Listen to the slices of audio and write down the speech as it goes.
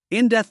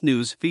In-depth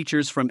news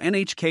features from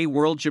NHK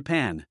World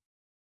Japan.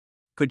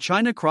 Could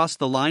China cross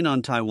the line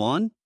on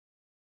Taiwan?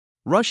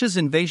 Russia's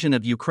invasion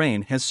of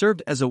Ukraine has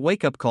served as a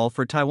wake-up call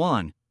for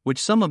Taiwan, which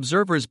some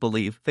observers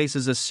believe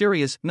faces a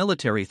serious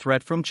military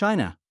threat from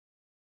China.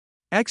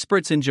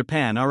 Experts in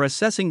Japan are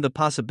assessing the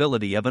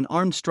possibility of an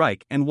armed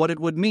strike and what it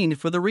would mean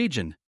for the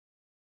region.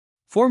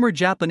 Former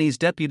Japanese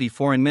Deputy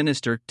Foreign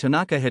Minister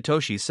Tanaka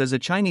Hitoshi says a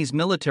Chinese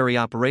military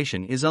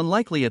operation is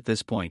unlikely at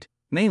this point,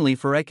 mainly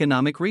for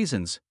economic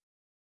reasons.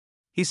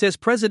 He says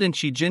President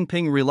Xi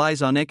Jinping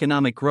relies on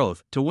economic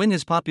growth to win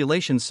his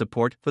population's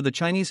support for the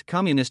Chinese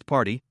Communist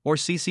Party, or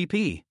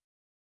CCP.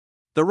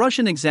 The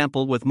Russian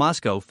example, with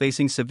Moscow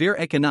facing severe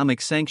economic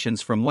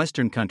sanctions from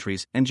Western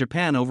countries and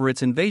Japan over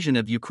its invasion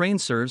of Ukraine,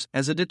 serves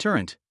as a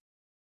deterrent.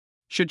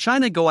 Should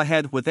China go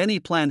ahead with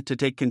any plan to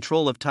take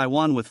control of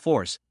Taiwan with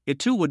force, it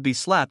too would be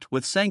slapped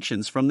with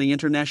sanctions from the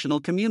international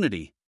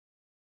community.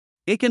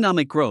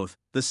 Economic growth,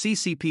 the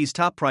CCP's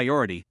top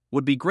priority,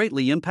 would be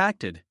greatly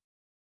impacted.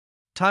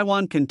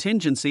 Taiwan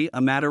contingency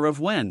a matter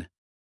of when.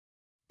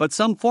 But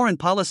some foreign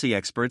policy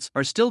experts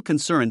are still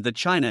concerned that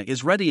China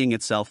is readying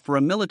itself for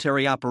a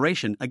military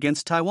operation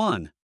against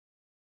Taiwan.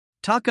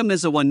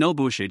 Takamizawa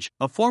Nobushige,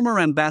 a former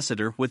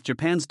ambassador with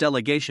Japan's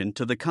delegation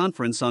to the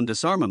Conference on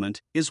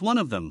Disarmament, is one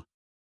of them.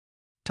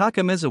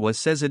 Takamizawa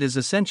says it is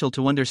essential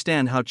to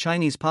understand how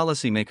Chinese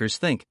policymakers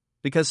think,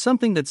 because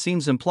something that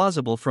seems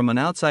implausible from an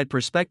outside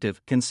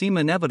perspective can seem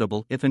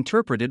inevitable if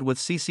interpreted with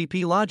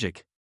CCP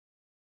logic.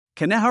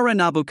 Kanehara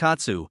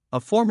Nobukatsu, a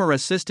former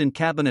assistant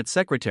cabinet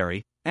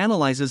secretary,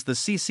 analyzes the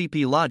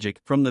CCP logic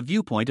from the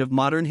viewpoint of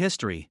modern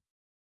history.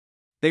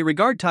 They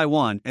regard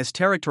Taiwan as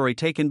territory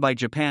taken by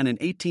Japan in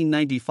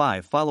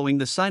 1895 following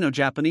the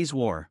Sino-Japanese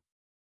War.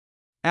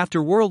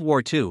 After World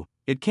War II,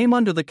 it came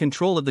under the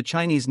control of the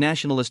Chinese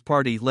Nationalist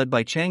Party led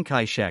by Chiang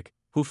Kai-shek,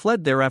 who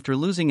fled there after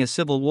losing a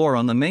civil war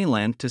on the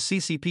mainland to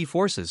CCP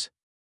forces.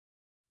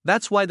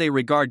 That's why they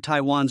regard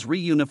Taiwan's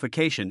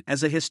reunification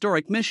as a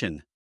historic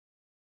mission.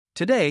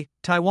 Today,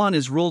 Taiwan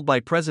is ruled by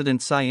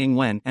President Tsai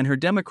Ing-wen, and her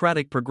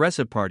Democratic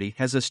Progressive Party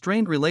has a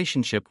strained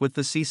relationship with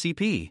the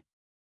CCP.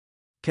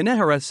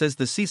 Kanehara says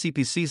the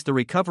CCP sees the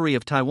recovery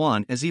of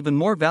Taiwan as even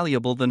more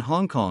valuable than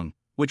Hong Kong,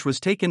 which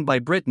was taken by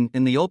Britain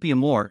in the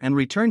Opium War and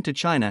returned to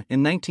China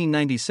in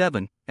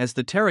 1997, as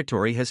the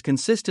territory has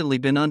consistently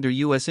been under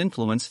U.S.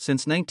 influence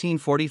since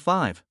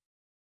 1945.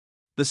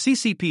 The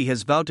CCP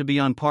has vowed to be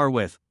on par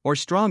with, or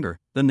stronger,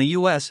 than the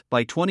U.S.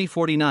 by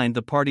 2049,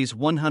 the party's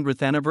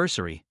 100th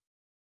anniversary.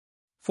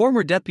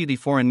 Former Deputy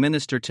Foreign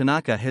Minister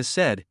Tanaka has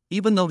said,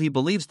 even though he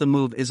believes the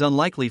move is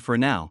unlikely for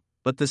now,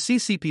 but the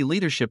CCP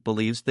leadership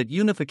believes that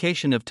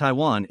unification of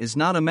Taiwan is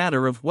not a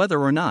matter of whether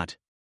or not.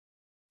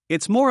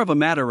 It's more of a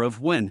matter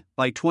of when,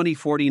 by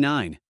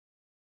 2049.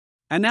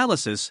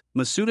 Analysis: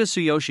 Masuda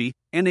Tsuyoshi,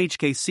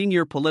 NHK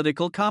senior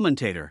political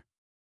commentator.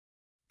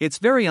 It's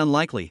very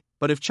unlikely,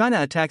 but if China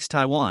attacks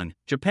Taiwan,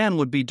 Japan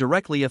would be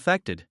directly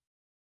affected.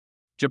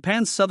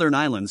 Japan's southern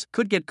islands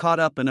could get caught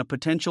up in a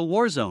potential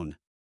war zone.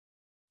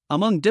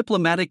 Among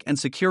diplomatic and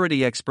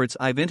security experts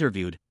I've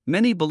interviewed,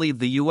 many believe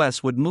the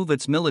U.S. would move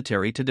its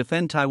military to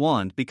defend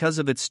Taiwan because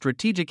of its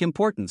strategic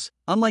importance,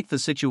 unlike the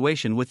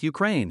situation with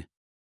Ukraine.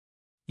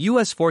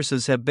 U.S.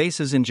 forces have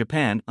bases in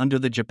Japan under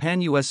the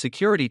Japan-U.S.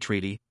 Security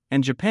Treaty,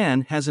 and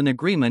Japan has an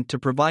agreement to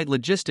provide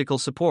logistical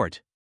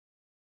support.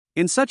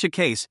 In such a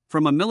case,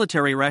 from a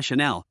military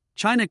rationale,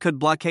 China could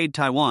blockade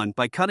Taiwan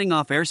by cutting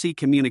off air-sea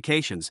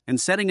communications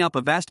and setting up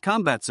a vast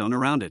combat zone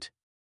around it.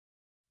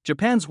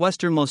 Japan's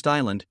westernmost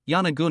island,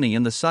 Yonaguni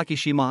in the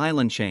Sakishima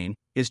Island chain,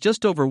 is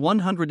just over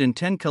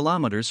 110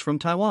 kilometers from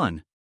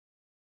Taiwan.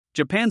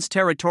 Japan's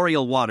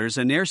territorial waters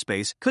and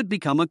airspace could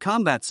become a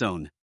combat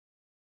zone.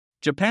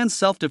 Japan's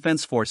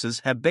self-defense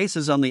forces have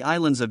bases on the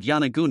islands of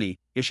Yonaguni,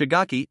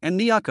 Ishigaki, and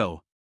Miyako.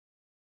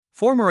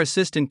 Former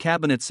Assistant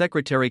Cabinet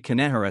Secretary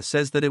Kanehara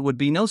says that it would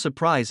be no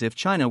surprise if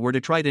China were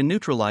to try to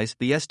neutralize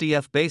the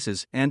SDF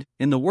bases and,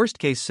 in the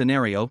worst-case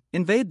scenario,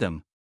 invade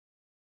them.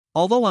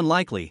 Although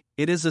unlikely,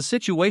 it is a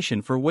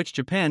situation for which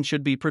Japan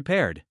should be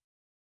prepared.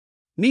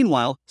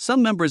 Meanwhile,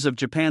 some members of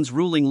Japan's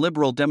ruling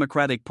Liberal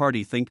Democratic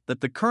Party think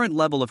that the current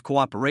level of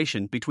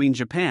cooperation between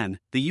Japan,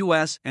 the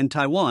U.S., and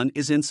Taiwan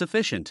is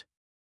insufficient.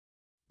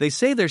 They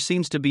say there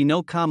seems to be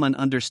no common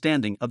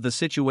understanding of the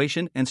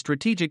situation and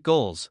strategic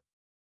goals.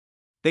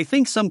 They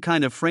think some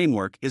kind of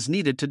framework is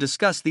needed to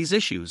discuss these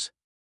issues.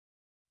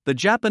 The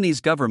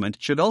Japanese government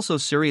should also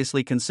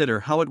seriously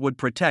consider how it would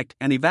protect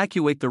and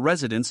evacuate the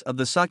residents of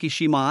the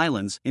Sakishima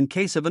Islands in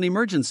case of an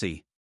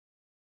emergency.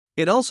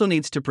 It also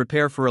needs to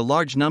prepare for a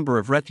large number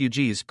of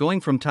refugees going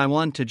from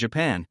Taiwan to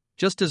Japan,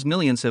 just as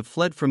millions have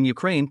fled from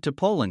Ukraine to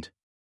Poland.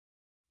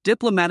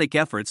 Diplomatic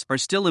efforts are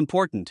still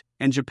important,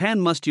 and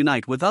Japan must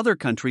unite with other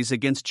countries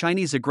against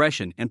Chinese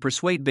aggression and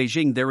persuade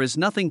Beijing there is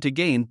nothing to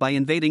gain by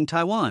invading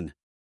Taiwan.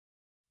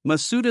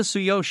 Masuda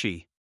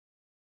Tsuyoshi,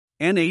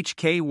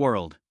 NHK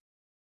World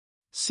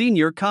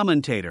Senior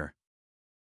Commentator.